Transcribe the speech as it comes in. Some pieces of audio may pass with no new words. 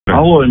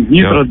Алло,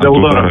 Нитро для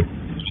удара.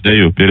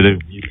 Передаю.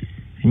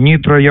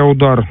 Нитро, я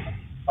удар.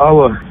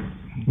 Алло,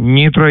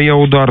 Нитро, я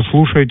удар.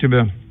 Слушаю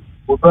тебя.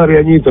 удар,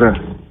 я Нитро.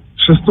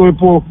 6-й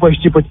полк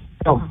почти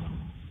потерял.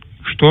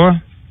 Что?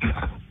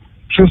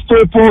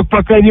 6-й полк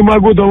пока не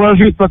могу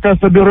доложить, пока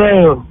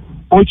собираю.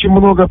 Очень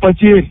много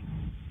потерь.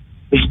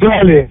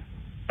 Ждали.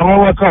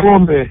 Голова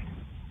колонны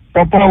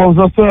попала в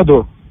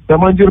засаду.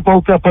 Командир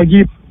полка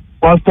погиб.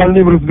 По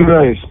остальным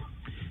разбираюсь.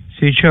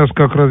 Сейчас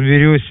как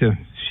разберешься,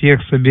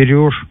 всех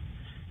соберешь,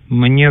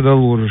 мне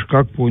доложишь.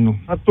 Как понял?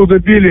 Оттуда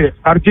били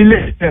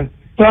артиллерия,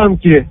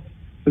 танки,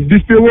 с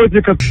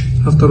беспилотника.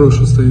 А второй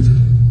что стоит?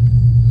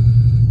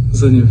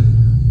 За ним.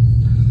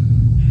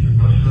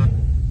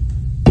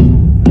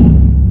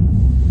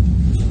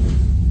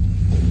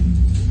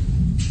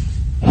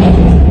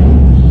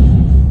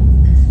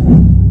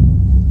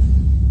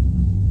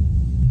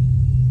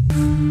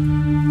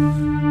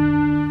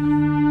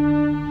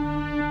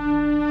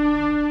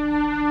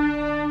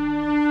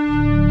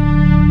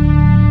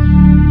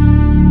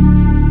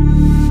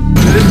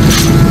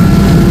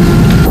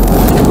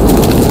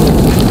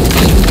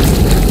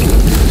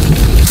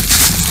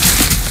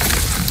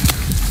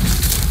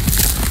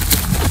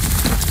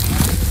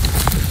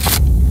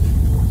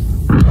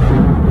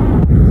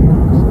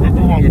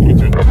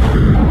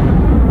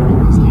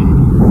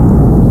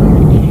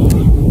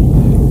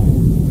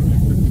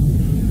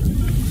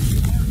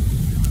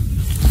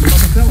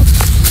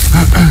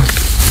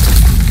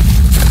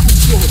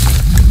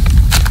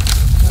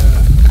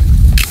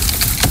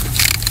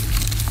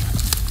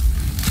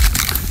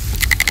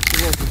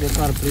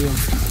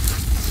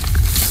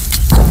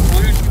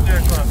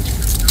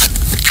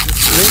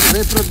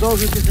 Ви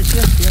продовжуєте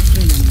зачистку, я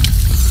прийму.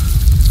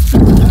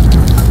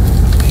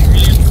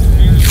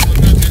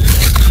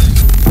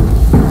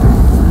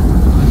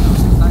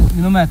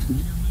 Міномет.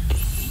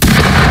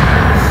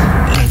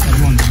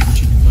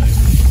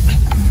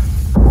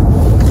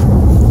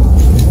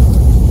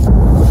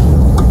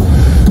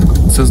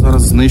 Це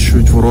зараз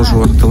знищують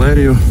ворожу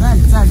артилерію.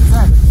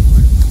 Цель.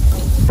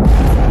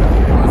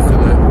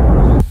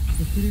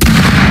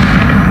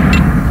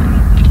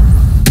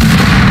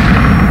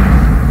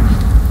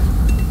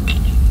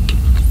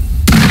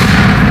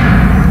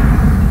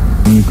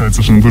 Мені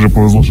кажеться, що не дуже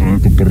повезло, що вони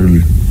тут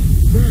порили.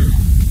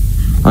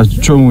 А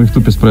в чому їх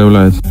тупість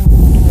проявляється?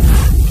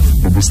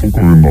 Та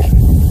безтолкові нахуй.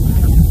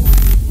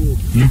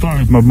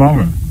 Літають над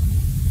нами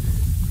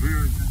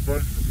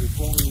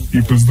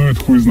і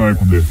пиздують хуй знає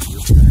куди.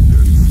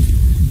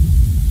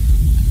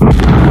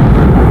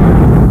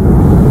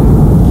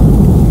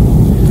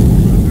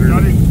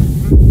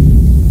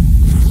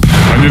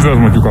 А нельзя з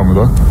матюками,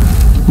 так?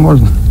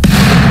 Можна.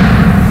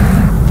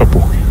 Та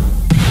похуй.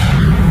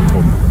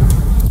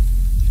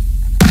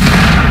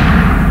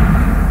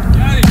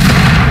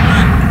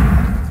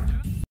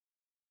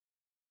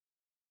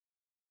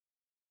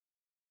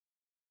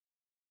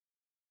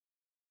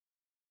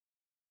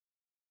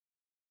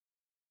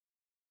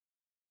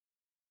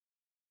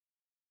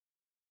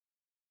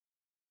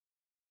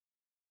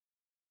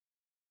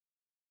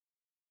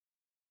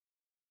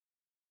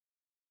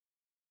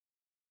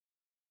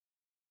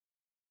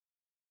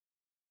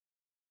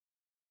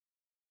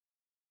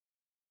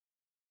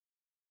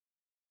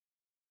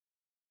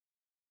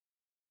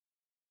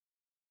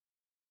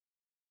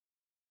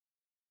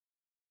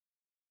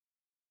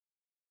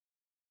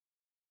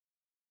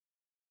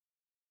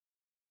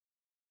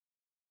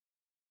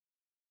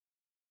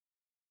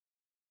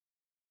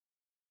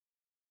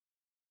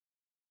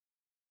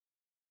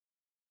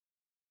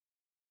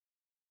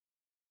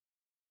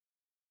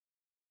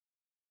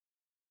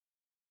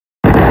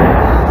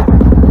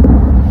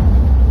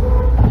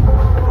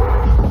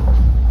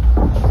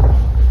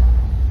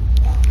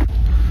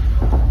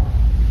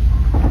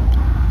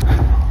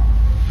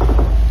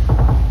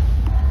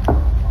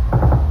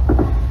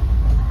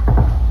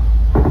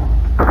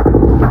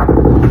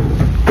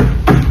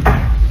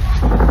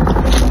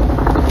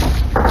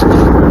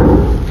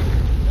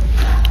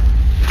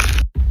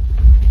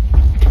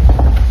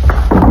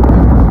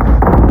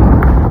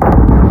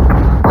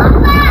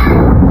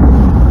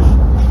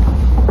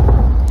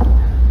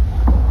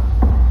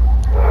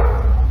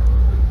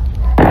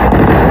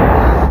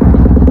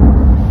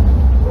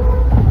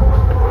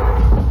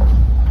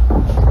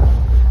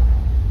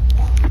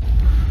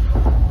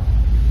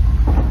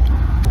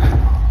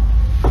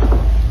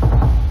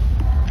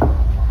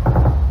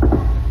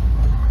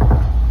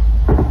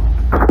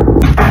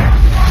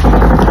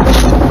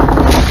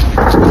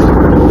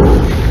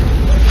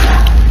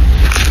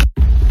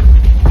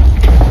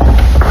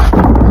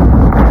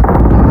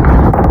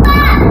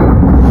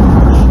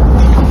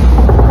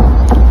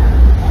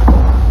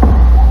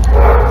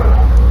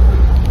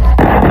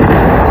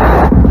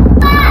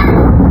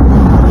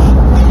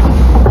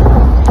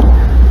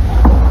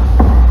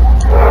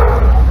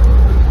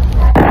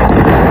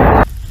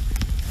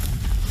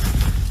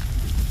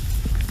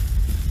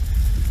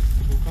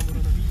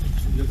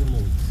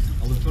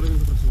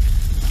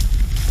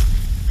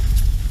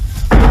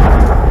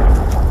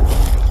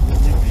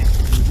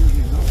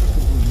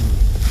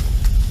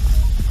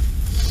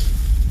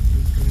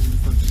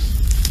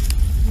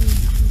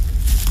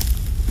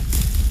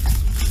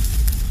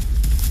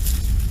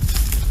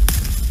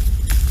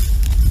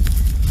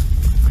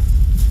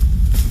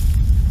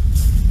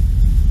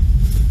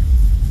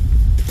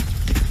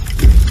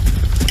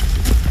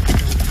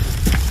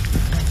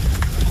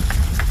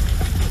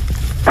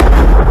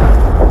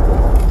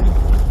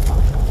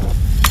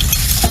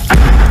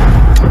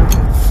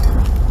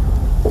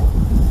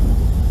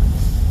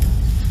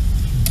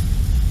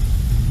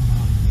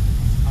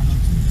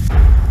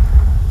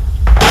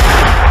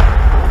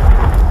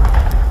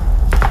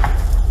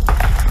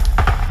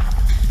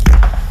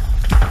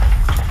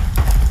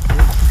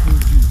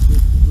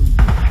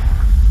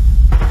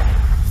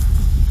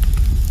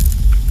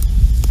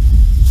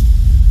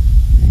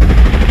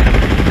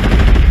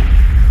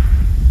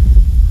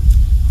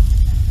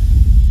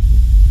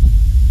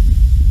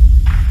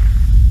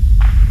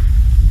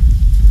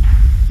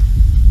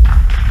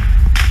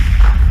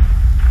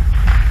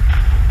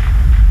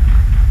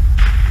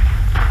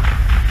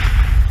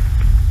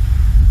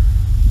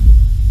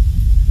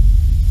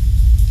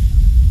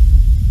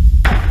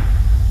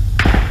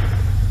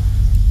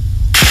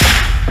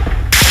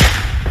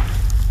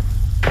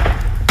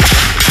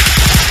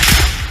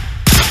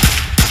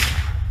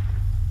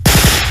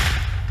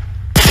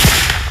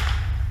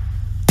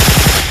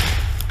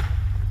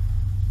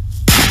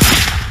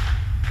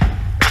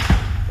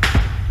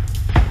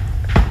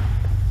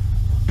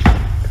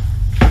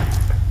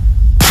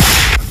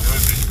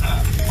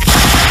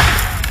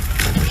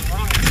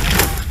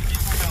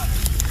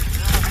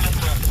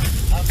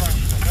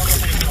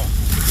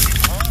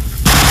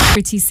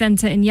 Security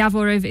center in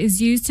Yavorov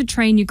is used to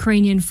train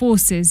Ukrainian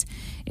forces.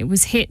 It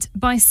was hit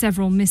by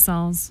several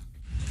missiles.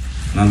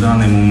 На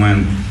даний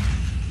момент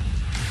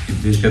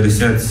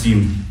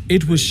 57.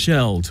 It was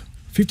shelled.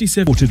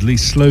 57. Reportedly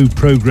slow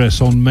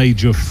progress on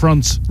major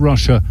fronts,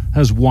 Russia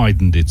has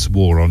widened its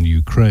war on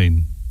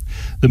Ukraine.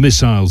 The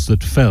missiles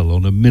that fell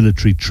on a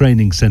military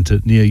training center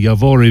near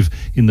Yavoriv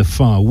in the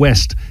far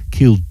west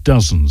killed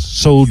dozens,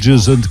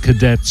 soldiers and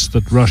cadets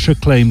that Russia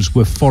claims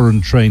were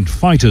foreign-trained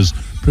fighters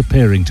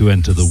preparing to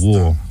enter the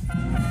war.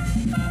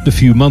 A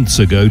few months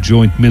ago,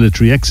 joint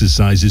military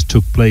exercises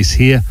took place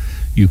here,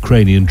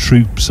 Ukrainian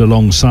troops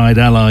alongside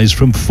allies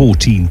from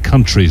 14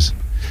 countries.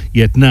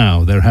 Yet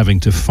now they're having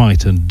to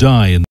fight and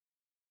die in